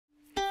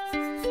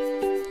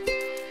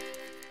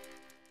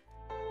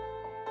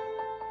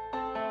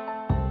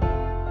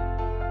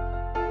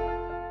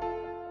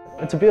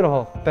it's a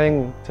beautiful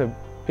thing to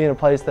be in a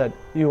place that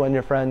you and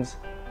your friends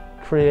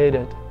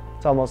created.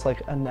 It's almost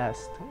like a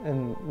nest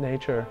in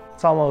nature.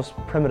 It's almost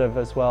primitive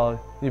as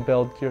well. You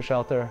build your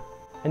shelter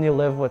and you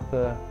live with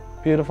the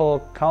beautiful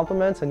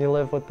compliments and you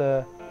live with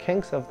the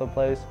kinks of the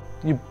place.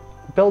 You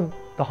build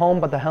the home,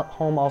 but the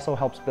home also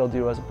helps build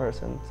you as a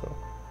person. So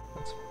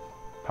it's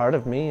part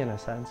of me in a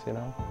sense, you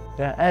know.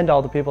 Yeah, and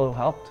all the people who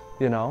helped,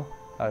 you know.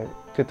 I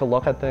get to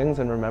look at things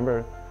and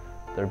remember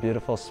their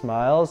beautiful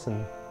smiles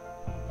and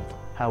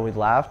how we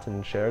laughed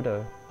and shared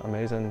an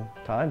amazing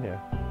time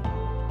here.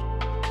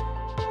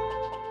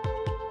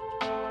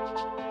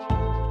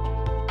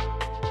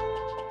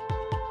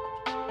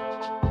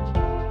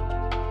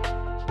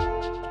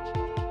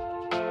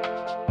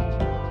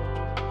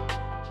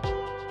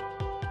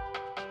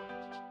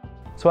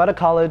 So out of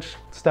college,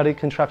 studied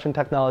construction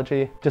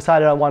technology,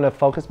 decided I wanted to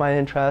focus my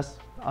interest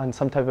on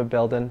some type of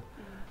building.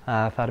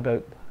 Thought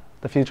about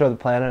the future of the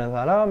planet and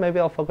I thought, oh, maybe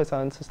I'll focus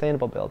on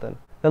sustainable building.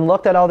 Then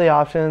looked at all the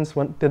options,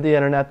 did the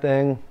internet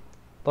thing,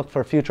 looked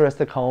for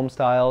futuristic home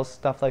styles,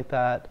 stuff like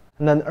that.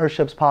 And then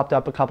earthships popped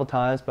up a couple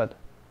times, but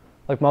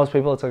like most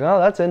people, it's like, oh,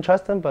 that's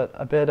interesting, but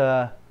a bit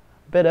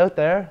out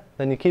there.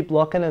 Then you keep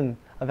looking and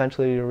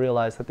eventually you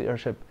realize that the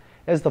earthship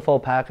is the full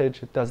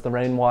package. It does the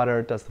rainwater,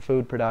 it does the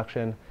food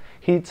production,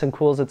 heats and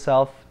cools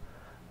itself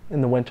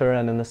in the winter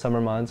and in the summer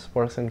months,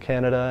 works in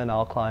Canada and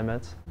all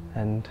climates,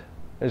 and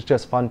it's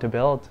just fun to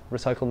build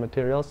recycled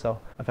materials. So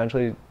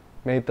eventually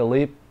made the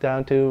leap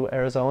down to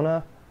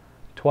Arizona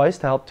twice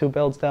to help 2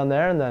 builds down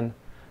there, and then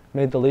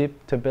made the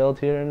leap to build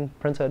here in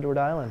Prince Edward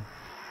Island.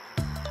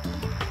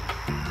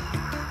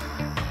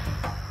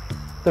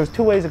 There's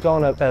 2 ways of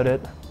going about it.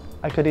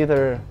 I could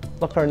either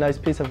look for a nice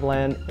piece of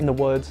land in the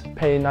woods,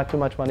 pay not too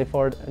much money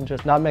for it, and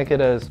just not make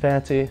it as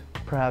fancy,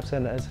 perhaps,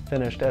 and as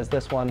finished as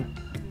this one.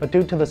 But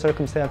due to the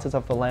circumstances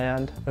of the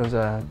land, it was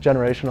a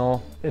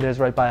generational, it is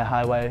right by a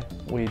highway.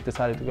 We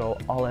decided to go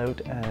all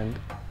out and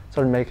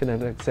sort of make it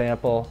an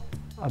example,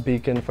 a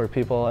beacon for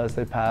people as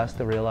they pass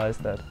to realize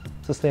that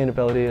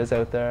sustainability is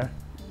out there.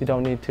 You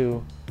don't need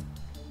to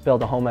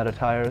build a home out of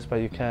tires, but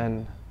you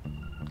can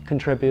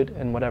contribute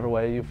in whatever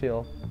way you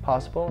feel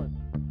possible.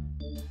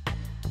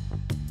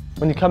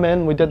 When you come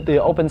in, we did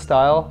the open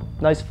style,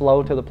 nice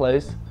flow to the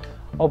place.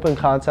 Open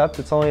concept,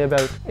 it's only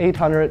about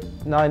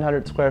 800,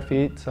 900 square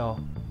feet, so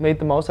made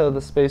the most out of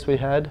the space we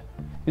had.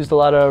 Used a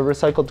lot of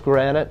recycled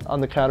granite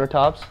on the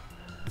countertops.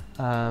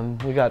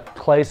 We got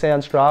clay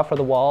sand straw for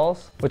the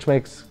walls, which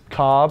makes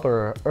cob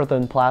or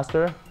earthen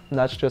plaster, and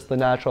that's just the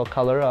natural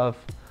color of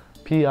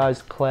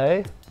PEI's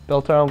clay.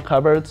 Built our own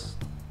cupboards,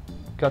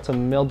 got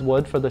some milled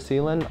wood for the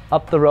ceiling.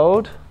 Up the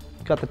road,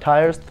 got the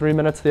tires 3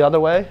 minutes the other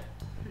way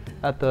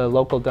at the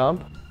local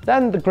dump.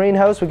 Then the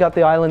greenhouse, we got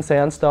the island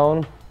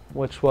sandstone,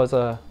 which was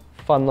a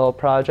fun little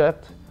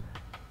project.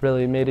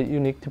 Really made it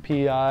unique to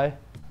PEI.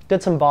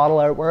 Did some bottle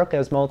artwork,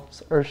 as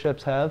most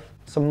earthships have.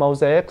 Some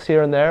mosaics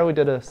here and there. We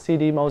did a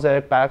CD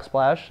mosaic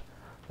backsplash.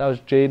 That was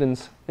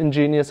Jaden's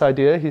ingenious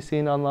idea he's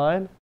seen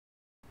online.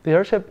 The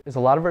earthship is a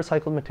lot of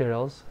recycled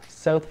materials,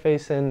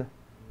 south-facing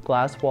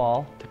glass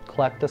wall to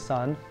collect the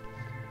sun.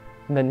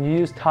 And then you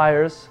use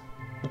tires,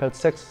 about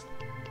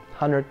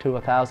 600 to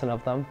 1,000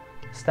 of them,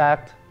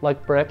 stacked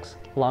like bricks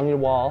along your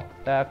wall.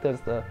 They act as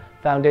the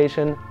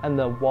foundation and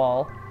the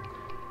wall.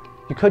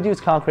 You could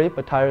use concrete,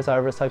 but tires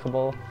are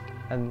recyclable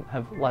and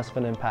have less of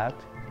an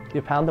impact.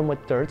 You pound them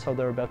with dirt, so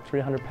they're about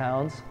 300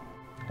 pounds.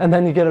 And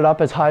then you get it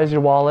up as high as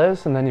your wall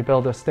is, and then you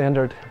build a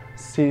standard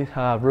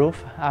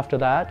roof after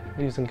that,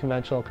 using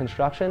conventional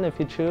construction if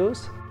you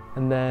choose.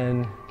 And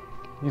then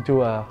you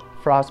do a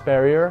frost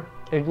barrier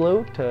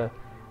igloo to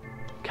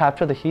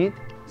capture the heat,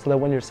 so that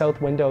when your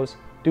south windows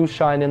do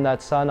shine in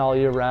that sun all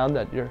year round,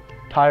 that your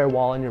tire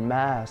wall and your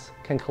mass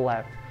can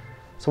collect.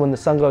 So when the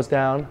sun goes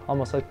down,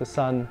 almost like the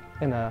sun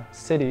in a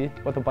city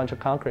with a bunch of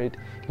concrete,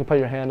 you can put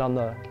your hand on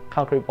the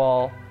concrete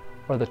wall,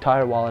 or the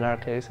tire wall in our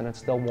case, and it's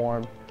still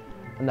warm.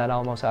 And that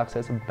almost acts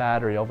as a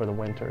battery over the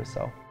winter.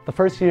 So the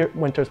first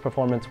winter's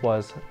performance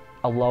was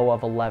a low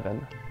of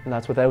 11, and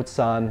that's without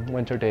sun,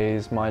 winter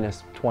days,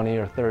 minus 20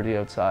 or 30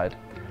 outside.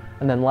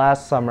 And then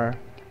last summer,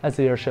 as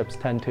the earthships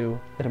tend to,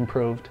 it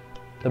improved.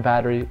 The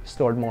battery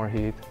stored more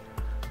heat,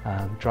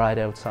 dried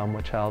out some,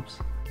 which helps.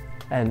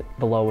 And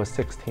the low was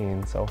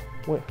 16, so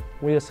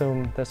we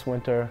assume this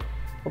winter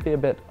will be a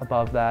bit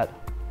above that,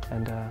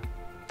 and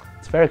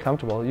it's very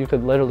comfortable. You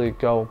could literally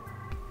go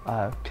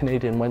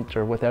Canadian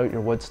winter without your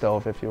wood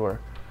stove if you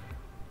were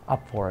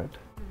up for it.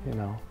 You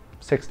know,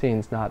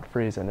 16's not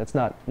freezing. It's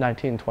not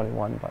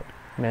 1921, but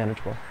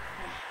manageable.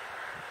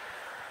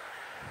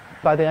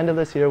 By the end of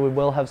this year, we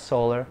will have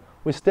solar.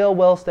 We still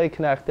will stay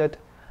connected.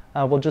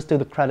 We'll just do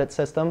the credit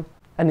system,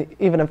 and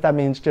even if that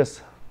means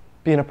just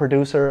being a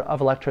producer of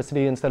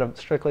electricity instead of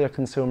strictly a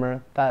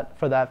consumer, that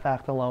for that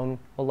fact alone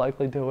will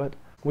likely do it.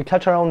 We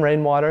catch our own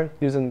rainwater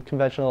using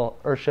conventional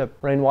earthship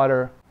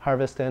rainwater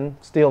harvesting,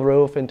 steel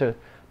roof into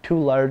 2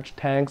 large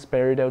tanks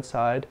buried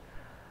outside.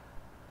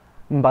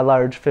 And by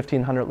large,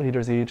 1,500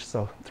 liters each,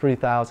 so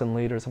 3,000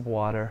 liters of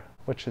water,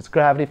 which is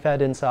gravity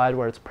fed inside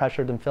where it's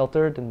pressured and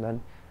filtered, and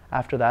then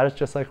After that, it's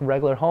just like a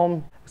regular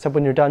home, except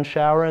when you're done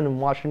showering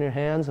and washing your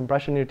hands and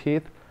brushing your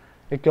teeth,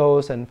 it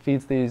goes and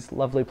feeds these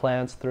lovely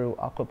plants through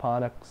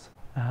aquaponics.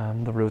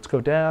 The roots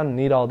go down and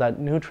eat all that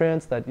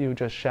nutrients that you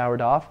just showered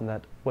off and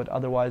that would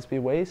otherwise be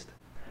waste.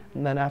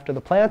 And then after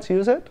the plants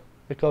use it,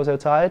 it goes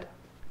outside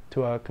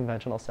to a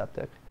conventional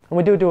septic. And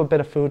we do a bit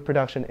of food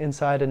production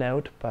inside and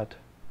out, but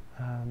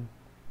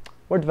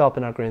we're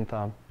developing our green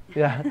thumb.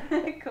 Yeah,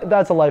 cool.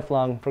 That's a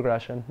lifelong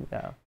progression,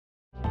 yeah.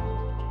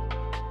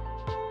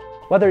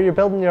 Whether you're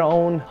building your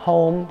own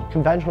home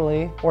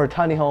conventionally, or a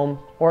tiny home,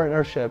 or an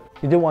earthship,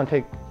 you do want to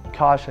take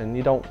caution.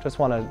 You don't just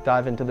want to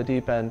dive into the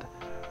deep end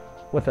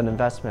with an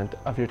investment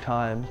of your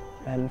time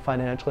and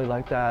financially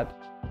like that.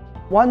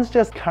 One's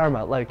just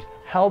karma, like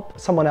help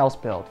someone else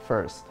build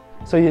first.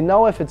 So you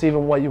know if it's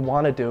even what you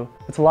want to do.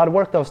 It's a lot of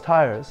work, those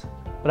tires,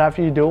 but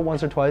after you do it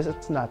once or twice,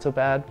 it's not so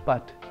bad.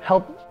 But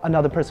help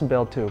another person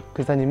build too,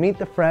 because then you meet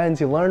the friends,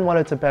 you learn what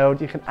it's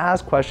about, you can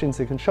ask questions,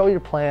 you can show your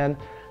plan,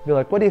 be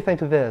like, what do you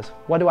think of this?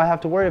 What do I have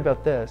to worry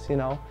about this? You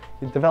know,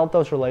 you develop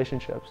those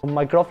relationships.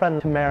 My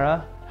girlfriend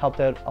Tamara helped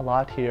out a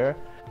lot here.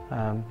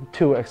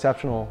 Two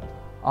exceptional,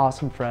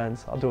 awesome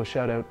friends. I'll do a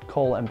shout out,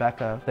 Cole and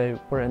Becca. They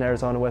were in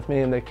Arizona with me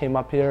and they came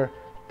up here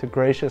to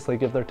graciously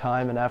give their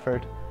time and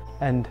effort.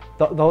 And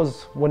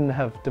those wouldn't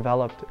have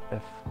developed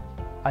if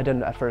I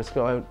didn't at first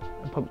go out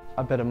and put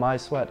a bit of my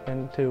sweat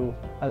into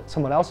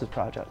someone else's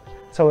project.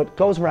 So it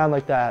goes around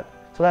like that.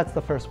 So that's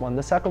the first one.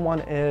 The second one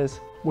is,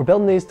 we're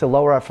building these to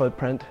lower our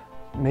footprint.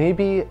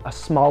 Maybe a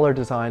smaller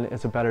design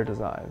is a better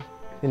design.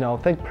 You know,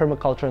 think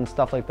permaculture and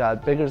stuff like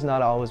that. Bigger's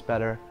not always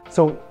better.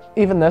 So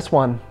even this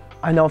one,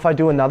 I know if I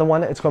do another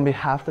one, it's gonna be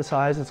half the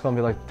size. It's gonna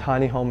be like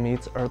tiny home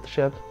meets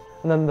earthship.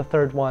 And then the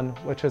third one,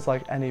 which is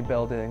like any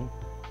building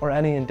or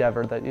any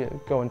endeavor that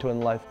you go into in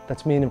life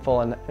that's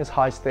meaningful and is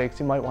high stakes,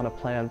 you might want to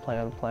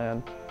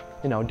plan.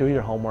 You know, do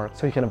your homework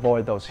so you can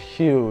avoid those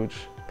huge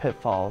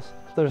pitfalls.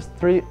 There's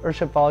 3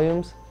 earthship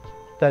volumes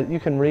that you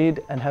can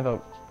read and have a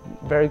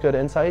very good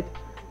insight.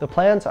 The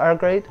plans are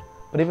great,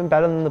 but even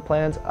better than the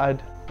plans,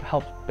 I'd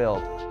help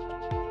build.